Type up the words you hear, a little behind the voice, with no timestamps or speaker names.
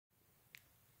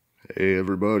Hey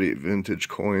everybody, Vintage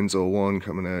Coins 01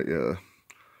 coming at ya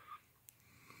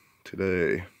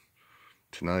today,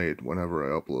 tonight, whenever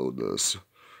I upload this.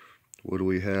 What do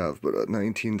we have but a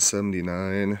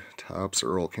 1979 Topps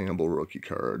Earl Campbell rookie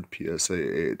card,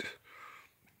 PSA 8.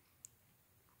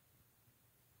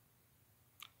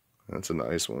 That's a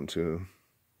nice one too.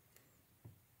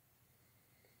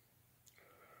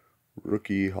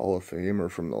 Rookie Hall of Famer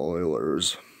from the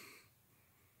Oilers.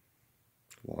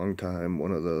 Long time,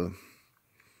 one of the,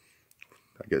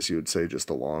 I guess you would say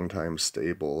just a long time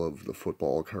staple of the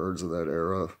football cards of that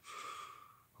era,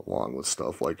 along with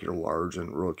stuff like your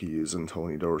Largent rookies and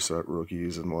Tony Dorsett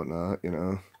rookies and whatnot, you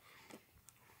know.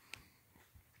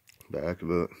 Back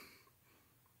of it,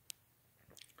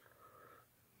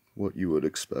 what you would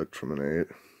expect from an 8.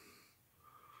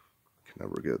 Can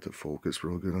never get to focus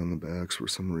real good on the backs for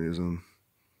some reason.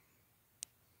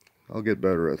 I'll get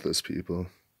better at this, people.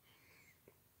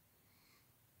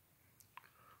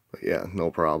 But yeah, no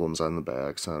problems on the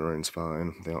back. Centering's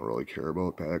fine. They don't really care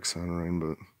about back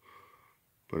centering,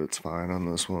 but it's fine on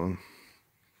this one.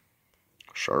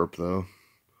 Sharp though.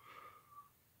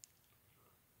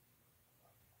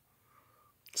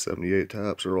 78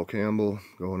 Topps Earl Campbell,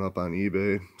 going up on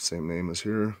eBay, same name as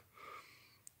here.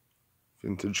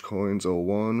 Vintage Coins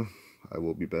 01. I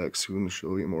will be back soon to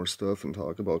show you more stuff and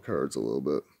talk about cards a little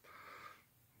bit.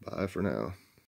 Bye for now.